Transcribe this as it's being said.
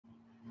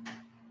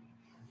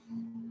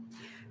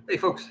Hey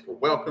folks,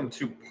 welcome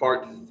to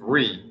part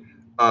 3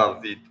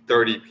 of the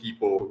 30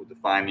 people who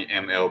define the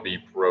MLB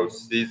Pro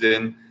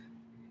season.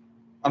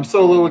 I'm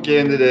solo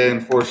again today,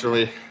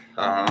 unfortunately.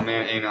 My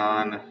man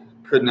Anon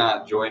could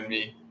not join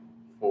me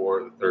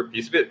for the third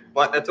piece of it,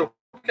 but that's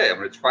okay. I'm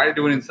going to try to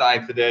do it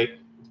inside today.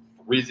 It's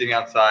freezing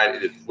outside.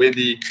 It is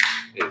windy.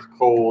 It is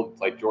cold.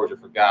 It's like Georgia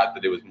forgot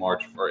that it was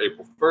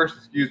April 1st,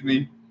 excuse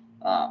me.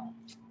 But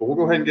we'll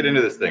go ahead and get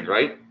into this thing,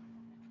 right?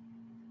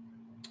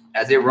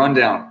 As a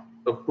rundown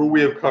of who we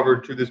have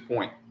covered to this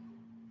point: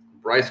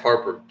 Bryce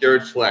Harper,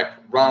 Garrett Schlecht,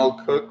 Ronald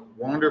Cook,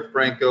 Wander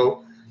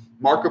Franco,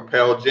 Mark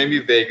Appel, Jamie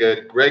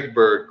Vega, Greg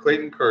Bird,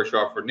 Clayton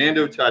Kershaw,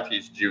 Fernando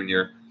Tatis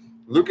Jr.,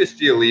 Lucas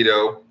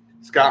Giolito,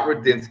 Scott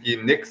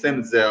Radinsky, Nick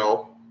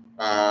Senzel,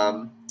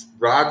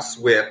 Rod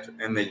Swift,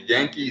 and the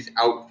Yankees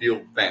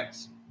outfield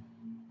fence.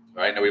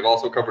 All right, now we've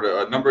also covered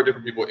a number of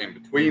different people in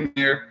between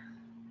here.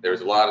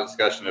 There's a lot of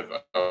discussion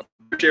of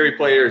cherry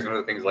players and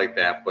other things like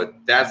that, but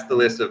that's the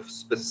list of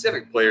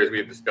specific players we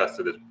have discussed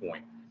to this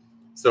point.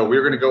 So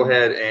we're going to go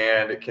ahead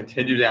and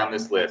continue down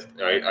this list.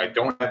 All right, I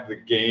don't have the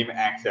game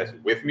access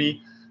with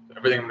me. So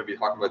everything I'm going to be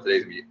talking about today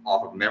is going to be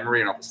off of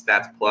memory and off of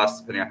Stats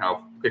Plus, depending on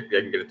how quickly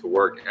I can get it to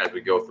work as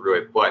we go through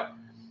it. But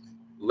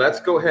let's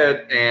go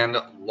ahead and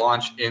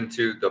launch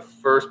into the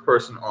first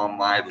person on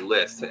my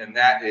list, and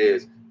that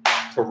is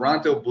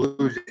Toronto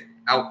Blue Jays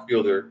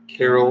outfielder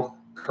Carroll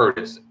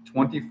Curtis,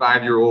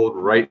 25-year-old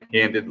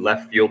right-handed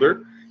left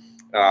fielder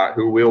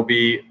who will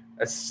be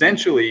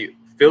essentially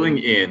filling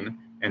in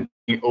and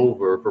taking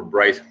over for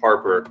Bryce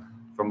Harper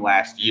from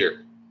last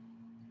year.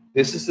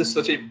 This is just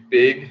such a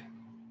big,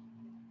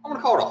 I'm going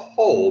to call it a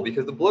hole,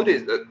 because the Blue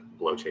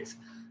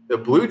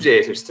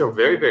Jays are still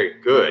very, very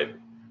good.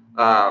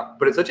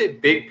 But it's such a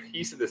big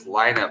piece of this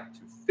lineup to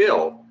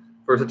fill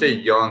for such a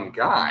young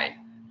guy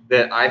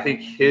that I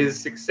think his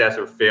success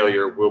or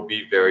failure will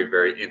be very,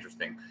 very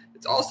interesting.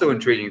 It's also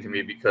intriguing to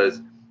me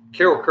because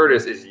Carroll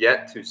Curtis is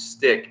yet to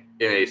stick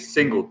in a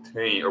single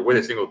team or with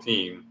a single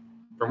team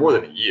for more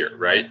than a year,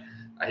 right?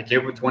 He came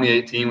up with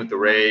 2018 with the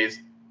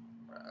Rays.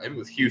 It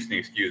was Houston,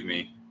 excuse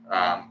me.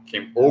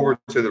 Came over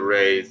to the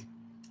Rays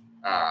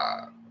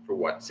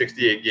for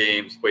 68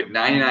 games, played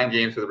 99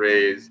 games for the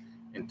Rays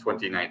in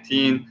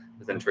 2019,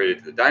 was then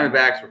traded to the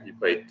Diamondbacks where he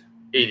played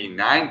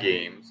 89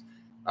 games.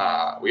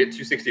 We had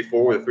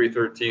 264 with a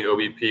 313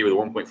 OBP with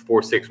a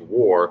 1.46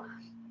 WAR.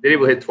 Been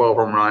able to hit 12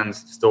 home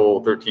runs,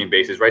 stole 13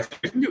 bases, right? So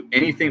he doesn't do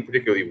anything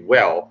particularly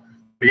well,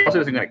 but he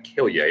also isn't going to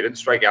kill you. He doesn't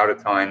strike out a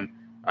ton.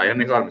 He doesn't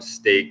make a lot of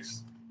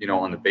mistakes,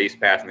 on the base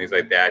pass and things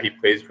like that. He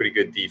plays pretty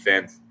good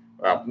defense.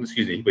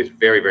 He plays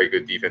very, very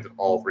good defense at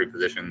all three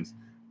positions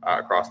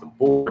across the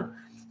board.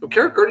 So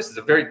Carroll Curtis is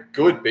a very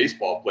good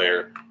baseball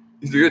player.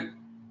 He's a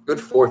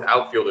good fourth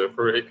outfielder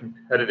for a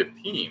competitive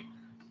team.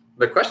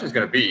 The question is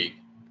going to be,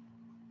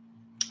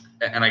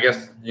 and I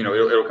guess,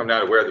 it'll come down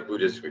to where the Blue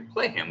Jays would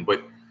play him,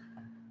 but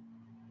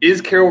is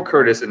Carroll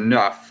Curtis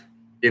enough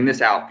in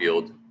this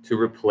outfield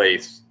to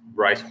replace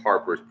Bryce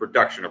Harper's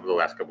production over the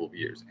last couple of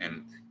years?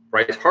 And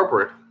Bryce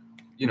Harper,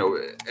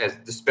 as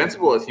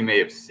dispensable as he may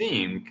have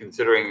seemed,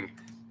 considering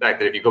the fact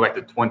that if you go back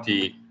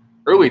to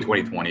early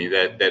 2020,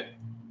 that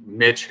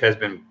Mitch has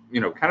been,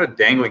 kind of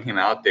dangling him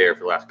out there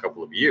for the last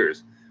couple of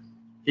years,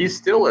 he's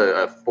still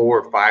a 4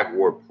 or 5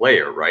 WAR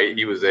player, right?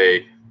 He was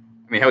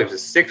he was a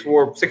 6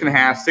 WAR, 6.5,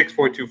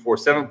 6.24,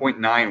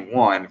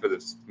 7.91 from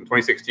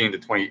 2016 to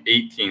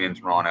 2018 in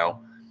Toronto.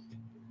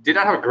 Did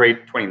not have a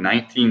great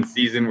 2019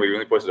 season where he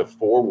only posted a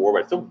 4 WAR,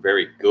 but still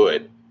very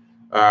good.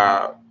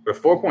 But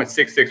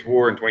 4.66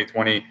 WAR in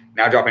 2020,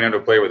 now dropping down to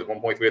a player with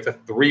 1.3. It's a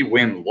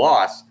 3-win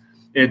loss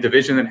in a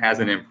division that has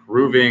an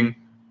improving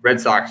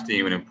Red Sox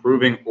team, an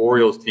improving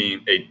Orioles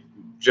team, a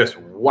just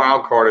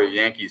wild card of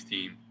Yankees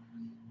team.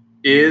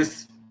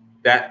 Is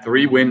that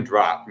 3-win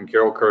drop from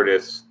Carroll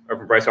Curtis, or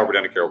from Bryce Harper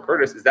down to Carroll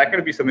Curtis, is that going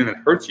to be something that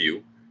hurts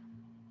you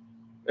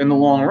in the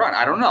long run?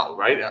 I don't know,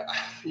 right?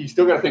 You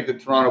still got to think the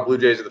Toronto Blue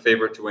Jays are the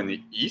favorite to win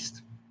the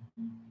East,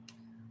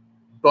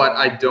 but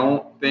I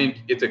don't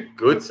think it's a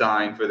good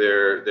sign for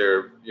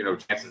their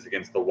chances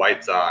against the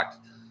White Sox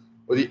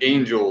or the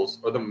Angels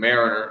or the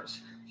Mariners,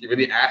 even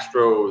the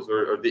Astros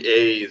or the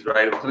A's,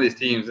 right? Some of these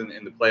teams in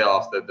the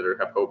playoffs that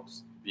have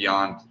hopes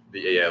beyond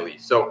the AL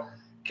East. So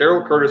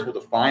Carroll Curtis will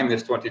define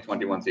this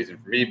 2021 season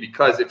for me,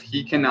 because if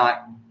he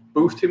cannot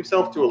boost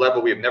himself to a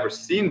level we have never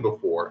seen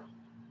before,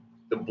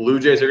 the Blue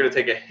Jays are going to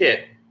take a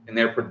hit in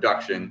their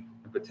production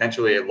and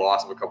potentially a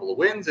loss of a couple of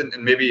wins and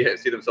maybe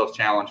see themselves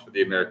challenged for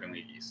the American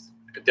League East.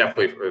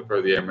 Definitely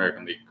for the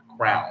American League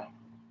crown,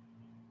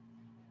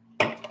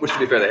 which, to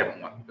be fair, they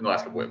haven't won in the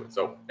last couple of weeks.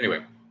 So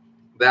anyway,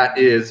 that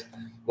is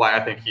why I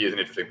think he is an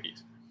interesting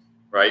piece,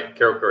 right?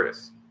 Carroll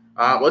Curtis.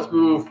 Let's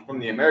move from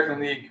the American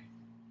League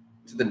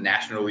to the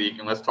National League,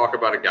 and let's talk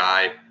about a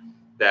guy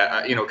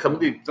that, some of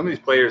these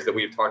players that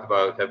we've talked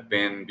about have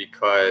been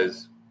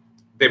because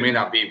they may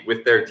not be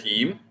with their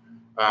team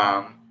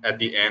at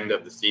the end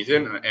of the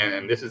season.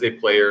 And this is a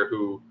player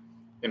who,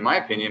 in my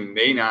opinion,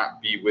 may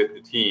not be with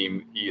the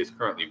team he is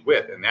currently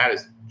with, and that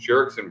is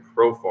Jurickson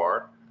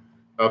Profar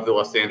of the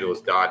Los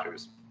Angeles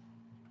Dodgers.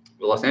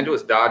 The Los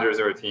Angeles Dodgers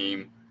are a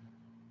team,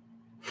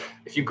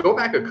 if you go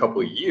back a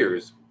couple of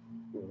years,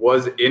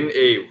 was in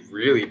a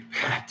really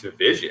bad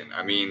division.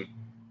 I mean,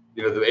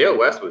 the AL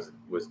West was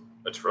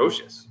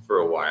atrocious for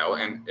a while,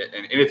 and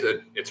in its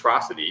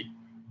atrocity,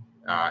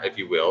 if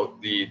you will,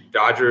 the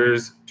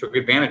Dodgers took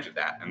advantage of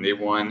that, and they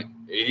won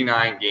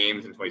 89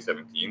 games in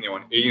 2017. They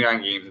won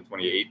 89 games in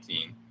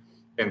 2018,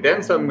 and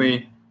then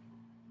suddenly,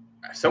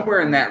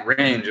 somewhere in that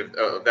range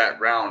of that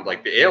round,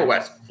 like the AL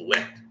West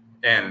flipped,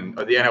 and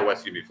the NL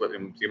West flipped,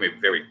 and became a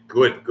very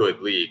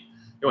good league.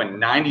 They won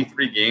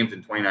 93 games in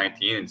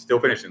 2019 and still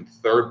finished in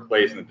third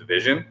place in the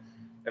division,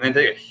 and then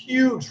take a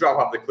huge drop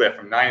off the cliff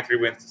from 93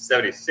 wins to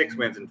 76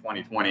 wins in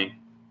 2020,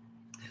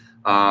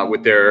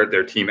 with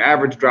their team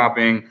average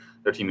dropping,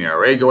 their team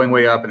ERA going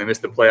way up, and they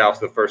missed the playoffs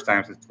for the first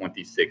time since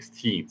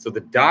 2016. So the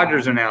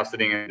Dodgers are now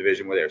sitting in a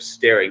division where they're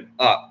staring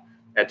up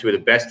at two of the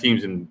best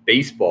teams in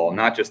baseball,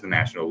 not just the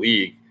National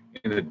League,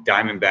 in the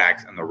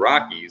Diamondbacks and the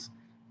Rockies,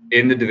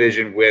 in the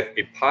division with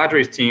a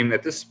Padres team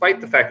that, despite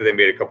the fact that they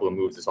made a couple of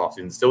moves this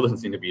offseason, still doesn't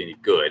seem to be any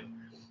good.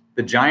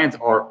 The Giants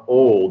are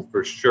old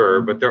for sure,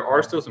 but there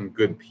are still some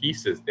good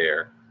pieces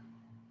there.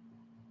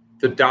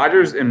 The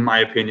Dodgers, in my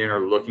opinion,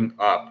 are looking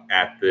up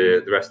at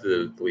the rest of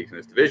the leagues in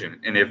this division.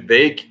 And if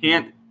they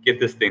can't get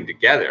this thing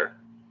together,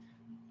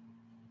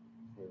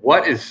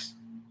 what is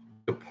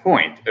the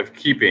point of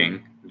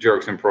keeping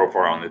Jurickson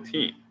Profar on the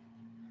team,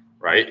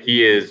 right?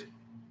 He is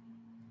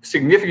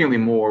significantly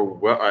more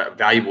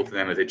valuable to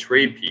them as a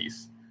trade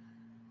piece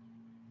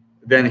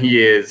than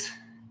he is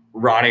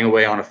rotting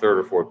away on a third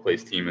or fourth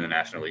place team in the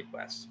National League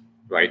West,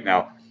 right?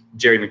 Now,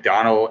 Jerry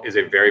McDonald is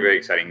a very, very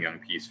exciting young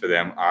piece for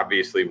them.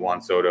 Obviously,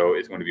 Juan Soto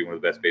is going to be one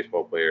of the best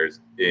baseball players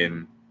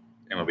in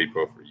MLB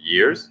Pro for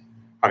years.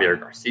 Javier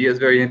Garcia is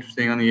very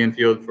interesting on the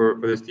infield for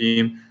this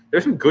team.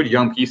 There's some good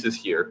young pieces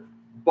here,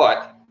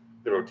 but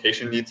the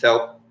rotation needs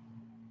help.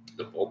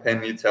 The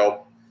bullpen needs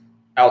help.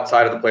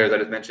 Outside of the players I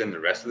just mentioned, the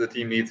rest of the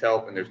team needs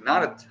help, and there's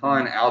not a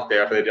ton out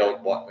there. They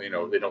don't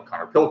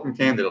Connor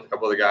Pilkington. They don't a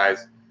couple other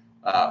guys.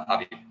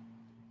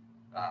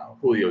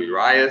 Julio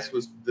Urias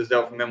was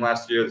out from them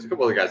last year. There's a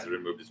couple other guys that have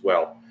been moved as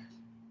well.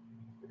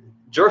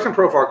 Jurickson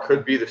Profar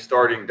could be the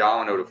starting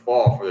domino to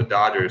fall for the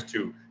Dodgers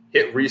to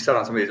hit reset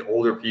on some of these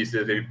older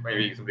pieces.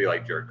 Maybe somebody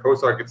like Jared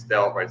Kosar gets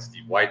dealt, right?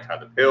 Steve White,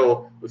 Tyler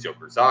Hill, Lucio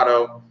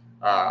Cruzado,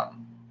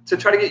 to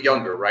try to get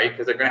younger, right?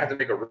 Because they're going to have to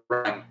make a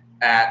run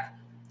at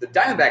the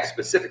Diamondbacks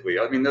specifically.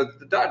 I mean,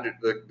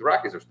 the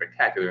Rockies are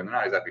spectacular, and they're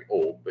not exactly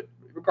old, but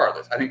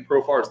regardless, I think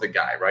Profar is the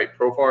guy, right?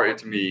 Profar,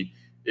 to me,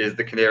 is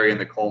the canary in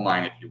the coal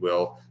mine, if you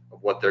will,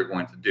 of what they're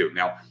going to do.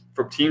 Now,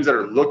 for teams that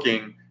are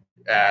looking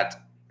at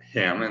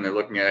him and they're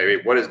looking at, hey,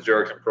 what does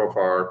Jurickson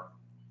Profar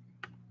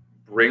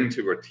bring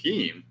to a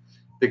team,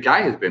 the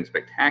guy has been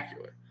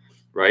spectacular,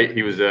 right?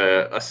 He was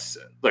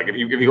if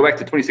you go back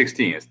to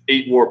 2016, it's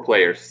 8 WAR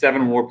player,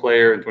 7 WAR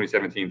player in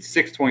 2017,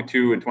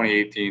 6.2 in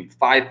 2018,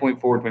 5.4 in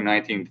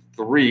 2019,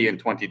 3 in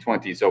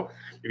 2020. So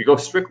if you go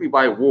strictly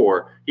by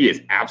WAR, he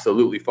is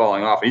absolutely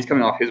falling off. And he's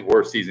coming off his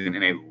worst season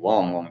in a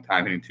long, long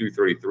time, hitting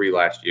 233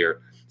 last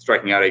year,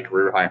 striking out a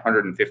career high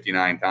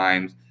 159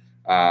 times,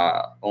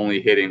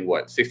 only hitting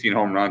 16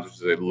 home runs, which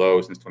is a low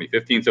since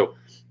 2015. So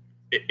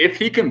if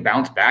he can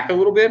bounce back a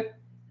little bit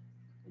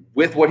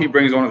with what he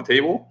brings on the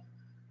table,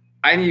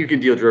 I think you can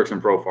deal Jurickson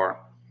Profar,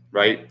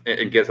 right,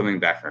 and get something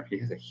back from him. He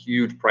has a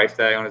huge price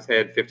tag on his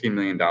head, $15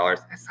 million.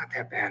 That's not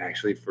that bad,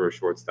 actually, for a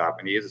shortstop,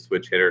 and he is a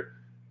switch hitter.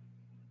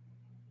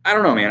 I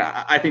don't know, man.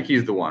 I think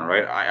he's the one,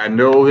 right? I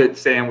know that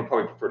Sam would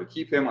probably prefer to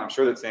keep him. I'm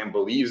sure that Sam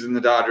believes in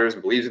the Dodgers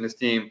and believes in his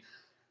team,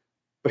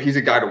 but he's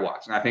a guy to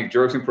watch. And I think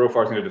Jurickson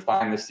Profar is going to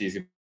define this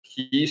season.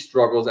 He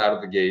struggles out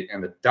of the gate,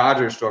 and the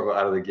Dodgers struggle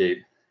out of the gate.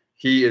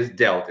 He is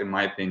dealt, in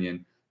my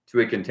opinion, to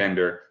a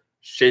contender,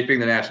 shaping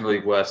the National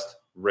League West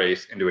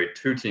race into a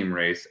 2-team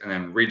race and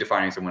then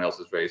redefining someone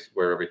else's race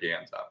wherever he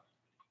ends up.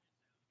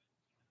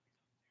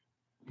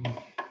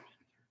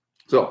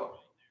 So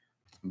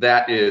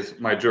that is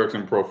my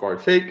Jurickson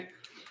Profar take.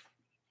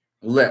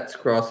 Let's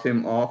cross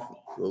him off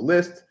the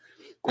list.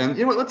 And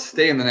you know what? Let's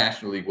stay in the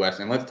National League West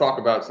and let's talk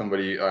about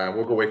somebody.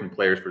 We'll go away from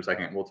players for a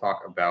second. We'll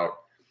talk about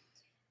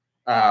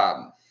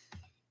a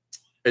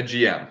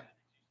GM.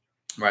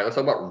 All right, let's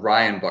talk about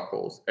Ryan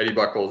Buchholz. Eddie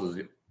Buchholz is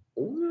the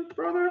older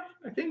brother,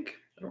 I think.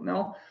 I don't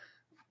know.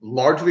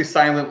 Largely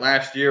silent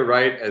last year,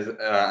 right? As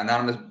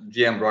anonymous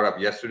GM brought up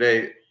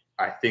yesterday,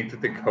 I think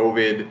that the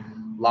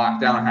COVID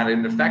lockdown had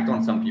an effect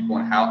on some people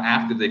and how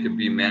active they could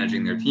be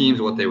managing their teams,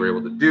 what they were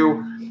able to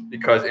do.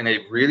 Because in a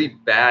really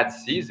bad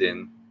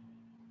season,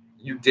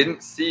 you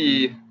didn't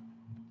see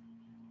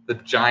the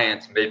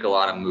Giants make a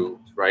lot of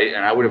moves, right?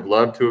 And I would have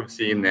loved to have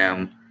seen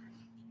them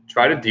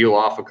try to deal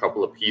off a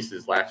couple of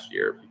pieces last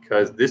year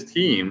because this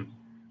team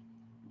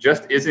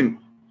just isn't.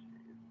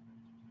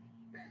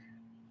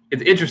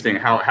 It's interesting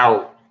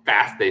how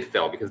fast they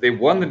fell because they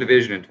won the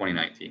division in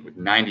 2019 with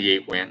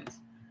 98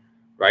 wins,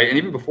 right? And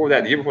even before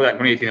that, the year before that,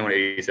 2018, they won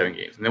 87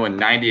 games. And they won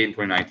 98 in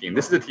 2019.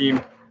 This is a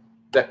team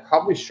that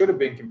probably should have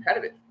been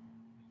competitive.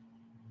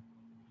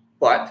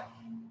 But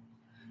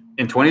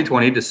in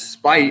 2020,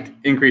 despite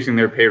increasing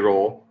their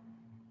payroll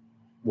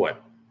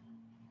what,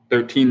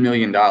 $13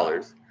 million,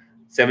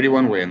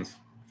 71 wins,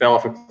 fell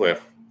off a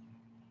cliff.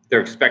 Their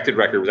expected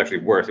record was actually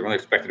worse. They were only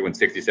expected to win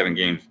 67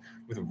 games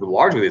with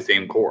largely the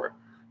same core.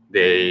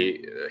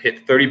 They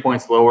hit 30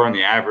 points lower on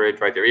the average,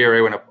 right? Their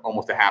ERA went up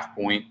almost a half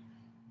point.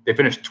 They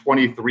finished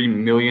 $23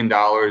 million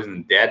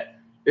in debt.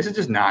 This is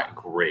just not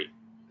great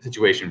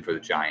situation for the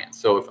Giants.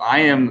 So if I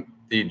am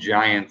the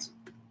Giants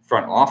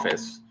front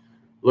office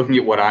looking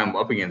at what I'm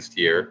up against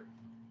here,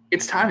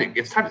 it's time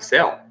to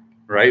sell,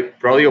 right?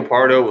 Braulio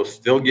Pardo will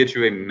still get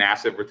you a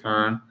massive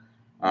return.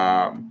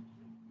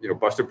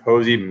 Buster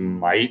Posey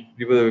might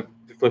be able to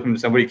flip him to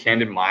somebody.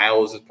 Camden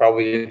Miles is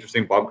probably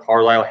interesting. Bob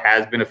Carlisle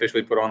has been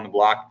officially put on the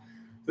block.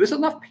 So there's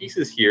enough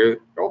pieces here.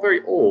 They're all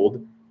very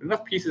old.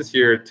 Enough pieces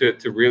here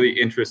to really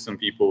interest some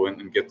people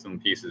and get some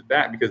pieces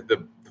back, because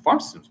the farm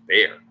system's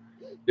bare.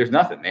 There's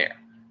nothing there.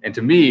 And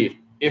to me,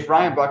 if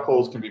Ryan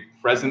Buchholz can be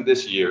present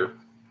this year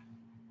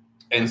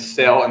and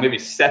sell and maybe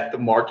set the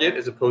market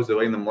as opposed to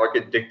letting the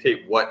market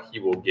dictate what he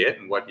will get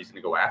and what he's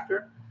going to go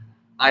after,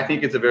 I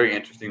think it's a very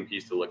interesting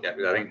piece to look at.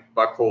 Because I think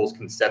Buchholz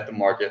can set the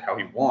market how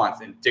he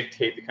wants and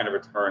dictate the kind of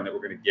return that we're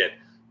going to get,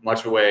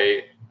 much in a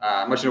way,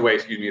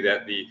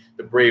 that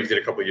the Braves did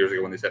a couple of years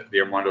ago when they set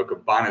the Armando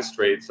Cabanas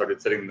trade,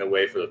 started setting the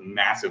way for those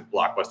massive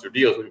blockbuster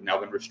deals, which have now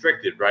been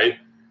restricted, right?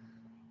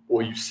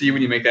 What you see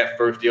when you make that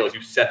first deal is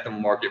you set the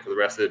market for the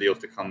rest of the deals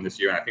to come this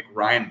year. And I think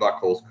Ryan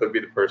Buchholz could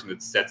be the person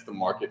that sets the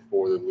market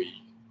for the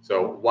league.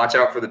 So watch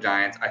out for the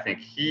Giants. I think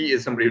he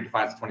is somebody who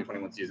defines the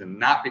 2021 season,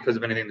 not because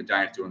of anything the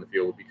Giants do on the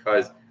field,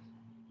 because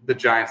the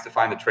Giants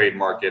define the trade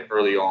market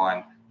early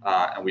on,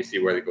 and we see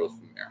where it goes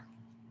from there.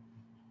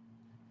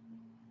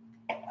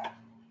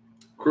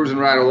 Cruising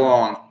right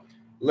along.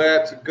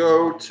 Let's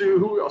go to,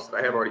 who else did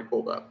I have already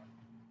pulled up?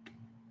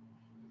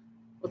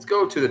 Let's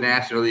go to the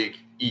National League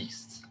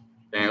East.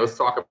 And let's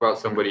talk about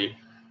somebody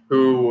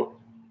who,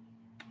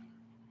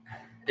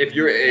 if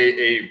you're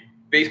a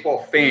baseball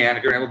fan,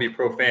 if you're an MLB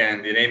Pro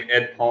fan, the name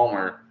Ed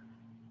Palmer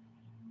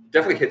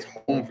definitely hits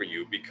home for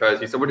you, because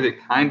he's somebody that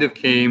kind of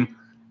came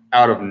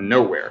out of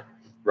nowhere,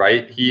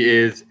 right? He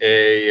is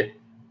a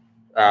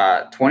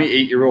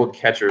 28-year-old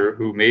catcher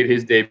who made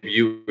his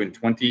debut in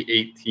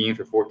 2018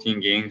 for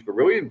 14 games, but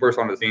really didn't burst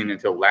onto the scene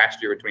until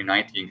last year in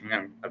 2019, coming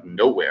out of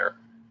nowhere.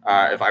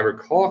 If I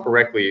recall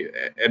correctly,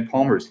 Ed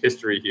Palmer's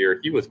history here,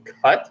 he was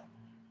cut.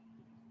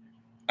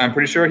 I'm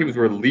pretty sure he was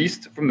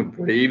released from the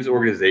Braves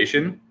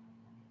organization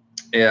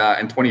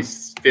in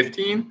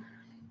 2015,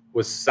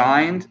 was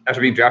signed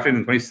after being drafted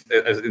in the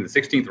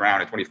 16th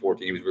round in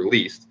 2014. He was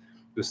released.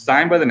 He was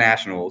signed by the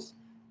Nationals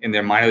in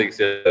their minor league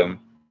system,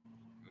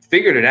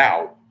 figured it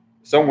out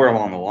somewhere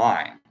along the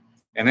line,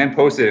 and then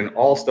posted an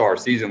all-star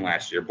season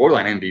last year,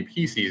 borderline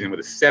MVP season, with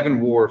a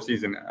 7-WAR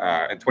season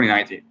in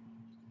 2019.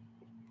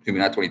 Excuse me,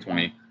 not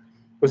 2020.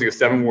 Posting a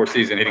 7-WAR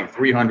season, hitting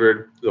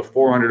 300, the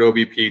 400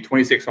 OBP,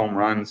 26 home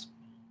runs.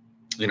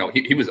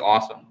 He was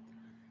awesome.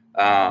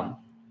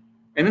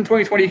 And then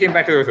 2020, he came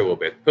back to earth a little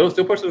bit.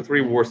 Still pushed the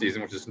 3-WAR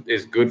season, which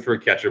is good for a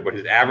catcher, but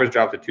his average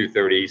dropped to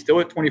 230. He's still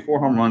at 24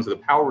 home runs, so the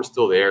power was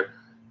still there.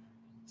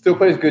 Still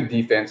plays good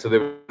defense, so there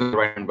was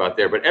right about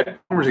there. But Ed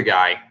Palmer's a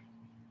guy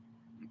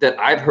that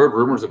I've heard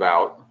rumors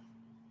about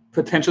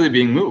potentially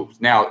being moved.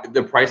 Now,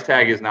 the price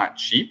tag is not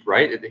cheap,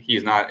 right?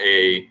 He's not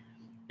a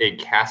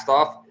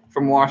cast-off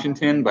from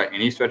Washington by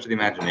any stretch of the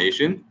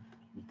imagination,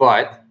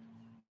 but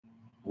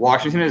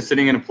Washington is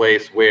sitting in a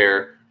place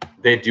where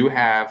they do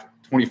have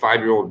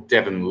 25-year-old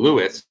Devin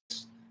Lewis,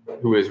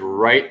 who is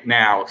right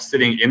now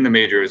sitting in the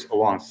majors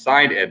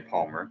alongside Ed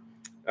Palmer.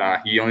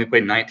 He only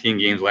played 19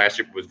 games last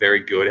year, but was very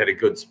good, had a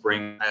good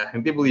spring. I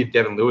think they believe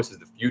Devin Lewis is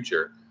the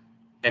future.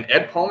 And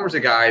Ed Palmer's a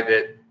guy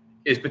that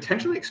is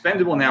potentially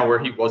expendable now where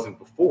he wasn't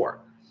before.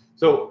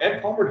 So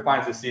Ed Palmer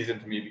defines this season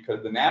to me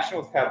because the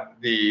Nationals have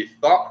the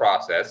thought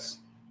process.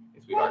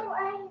 Wait,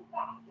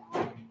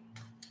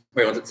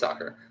 was it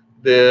soccer?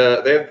 They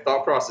have the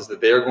thought process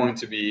that they are going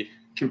to be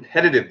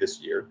competitive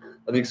this year.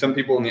 I think some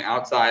people on the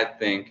outside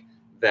think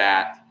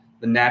that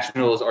the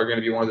Nationals are going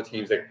to be one of the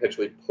teams that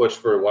potentially push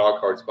for a wild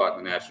card spot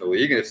in the National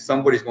League. And if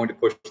somebody's going to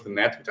push the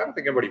Mets, which I don't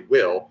think anybody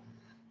will,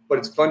 but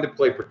it's fun to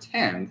play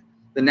pretend,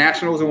 the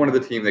Nationals are one of the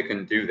teams that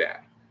can do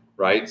that,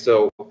 right?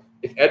 So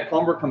if Ed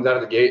Palmer comes out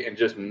of the gate and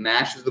just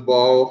mashes the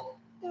ball,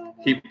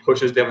 he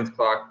pushes Devin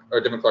Clark's,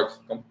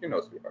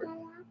 sweetheart.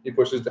 He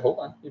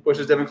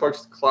pushes Devin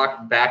Clark's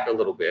clock back a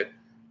little bit,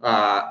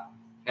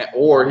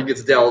 or he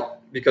gets dealt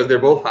because they're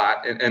both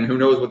hot, and who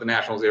knows what the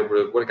Nationals are able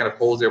to, what kind of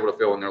holes they're able to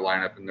fill in their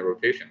lineup and their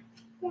rotation.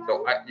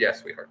 So,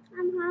 yes, sweetheart.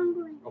 I'm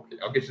hungry. Okay,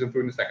 I'll get you some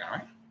food in a second, all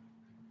right?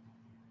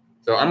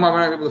 So I'm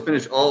not able to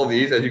finish all of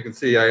these. As you can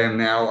see, I am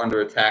now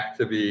under attack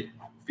to be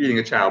feeding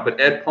a child. But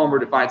Ed Palmer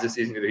defines this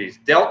season either he's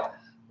dealt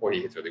or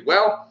he hits really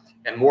well,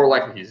 and more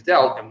likely he's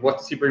dealt. And what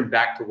does he bring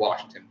back to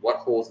Washington? What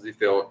holes does he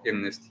fill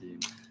in this team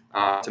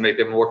to make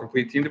them a more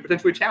complete team to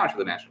potentially challenge for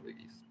the National League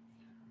East?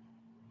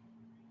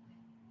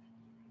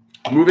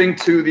 Moving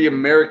to the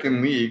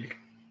American League,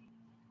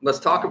 let's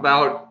talk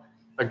about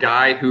a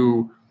guy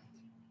who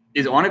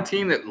is on a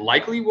team that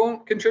likely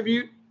won't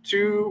contribute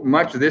too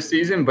much this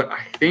season, but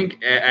I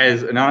think,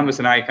 as Anonymous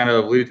and I kind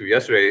of alluded to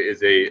yesterday,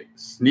 is a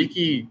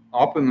sneaky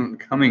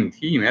up-and-coming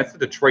team. That's the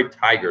Detroit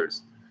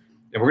Tigers.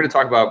 And we're going to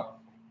talk about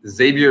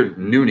Xavier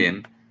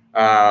Noonan,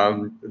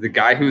 the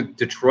guy who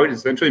Detroit is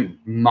essentially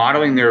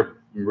modeling their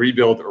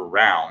rebuild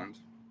around,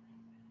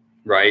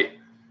 right?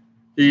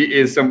 He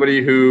is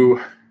somebody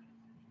who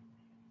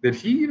 – did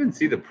he even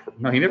see the –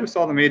 no, he never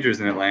saw the majors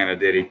in Atlanta,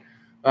 did he?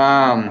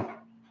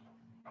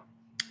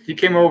 He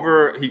came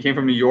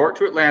from New York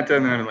to Atlanta,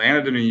 and then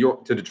Atlanta to New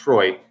York to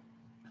Detroit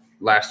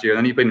last year.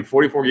 Then he played in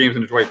 44 games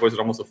in Detroit, posted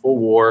almost a full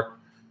WAR,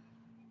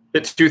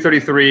 hit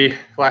 233,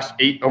 flashed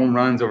 8 home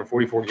runs over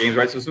 44 games,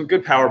 right? So some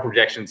good power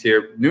projections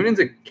here. Noonan's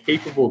a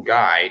capable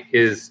guy.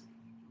 His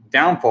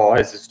downfall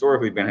has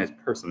historically been his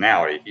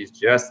personality. He's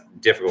just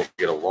difficult to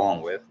get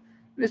along with.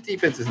 And his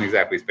defense isn't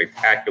exactly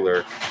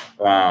spectacular,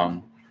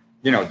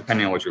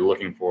 depending on what you're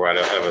looking for out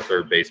of a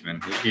third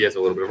baseman. He has a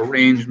little bit of a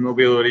range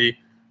mobility.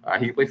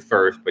 He can play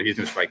first, but he's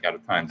going to strike out a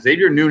ton.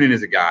 Xavier Noonan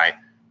is a guy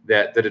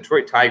that the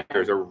Detroit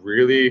Tigers are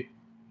really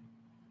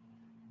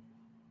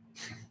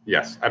 –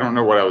 yes, I don't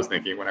know what I was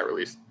thinking when I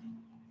released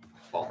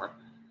Palmer.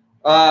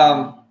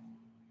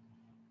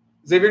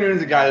 Xavier Noonan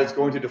is a guy that's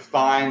going to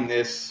define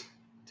this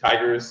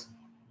Tigers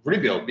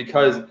rebuild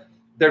because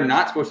they're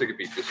not supposed to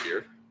compete this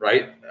year,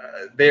 right?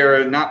 They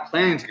are not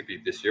planning to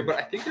compete this year, but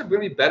I think they're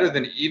going to be better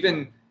than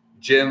even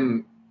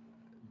Jim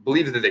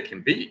believes that they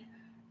can be.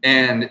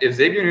 And if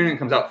Xavier Noonan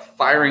comes out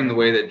firing the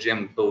way that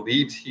Jim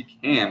believes he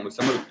can with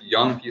some of the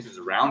young pieces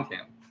around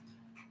him,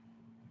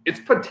 it's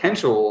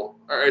possible,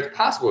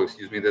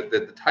 that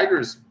the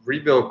Tigers'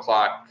 rebuild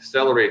clock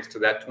accelerates to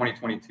that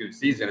 2022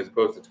 season as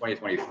opposed to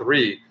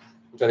 2023,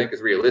 which I think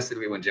is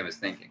realistically when Jim is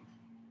thinking.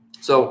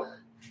 So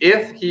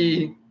if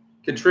he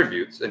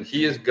contributes and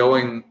he is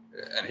going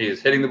and he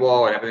is hitting the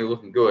ball and everything's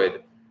looking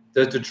good,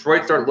 does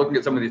Detroit start looking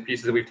at some of these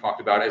pieces that we've talked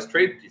about as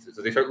trade pieces?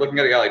 So they start looking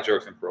at a guy like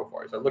Jurickson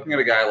Profar, start looking at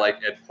a guy like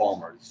Ed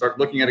Palmer, start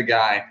looking at a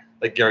guy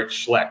like Garrett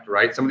Schlecht,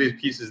 right? Some of these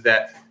pieces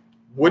that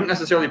wouldn't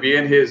necessarily be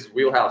in his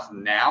wheelhouse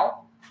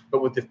now,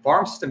 but with the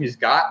farm system he's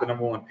got, the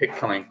number 1 pick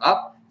coming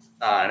up,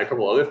 and a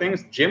couple other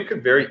things, Jim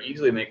could very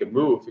easily make a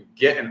move to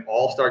get an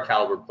all-star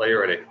caliber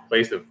player at a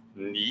place of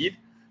need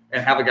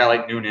and have a guy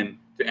like Noonan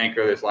to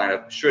anchor this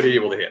lineup should he be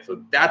able to hit.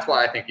 So that's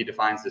why I think he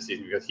defines this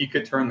season, because he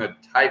could turn the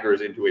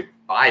Tigers into a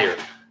buyer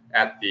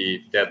at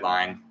the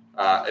deadline,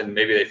 and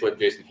maybe they flip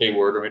Jason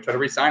Hayward or maybe try to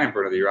re-sign him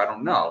for another year. I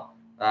don't know,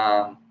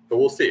 but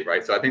we'll see,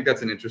 right? So I think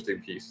that's an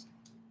interesting piece.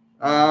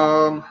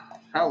 How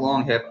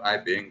long have I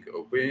been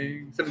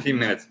going? 17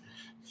 minutes.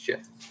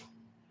 Shit.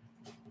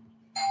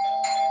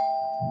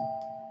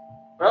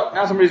 Well,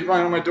 now somebody's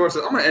running on my door,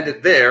 so I'm going to end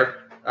it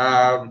there.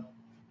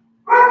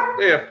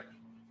 Yeah.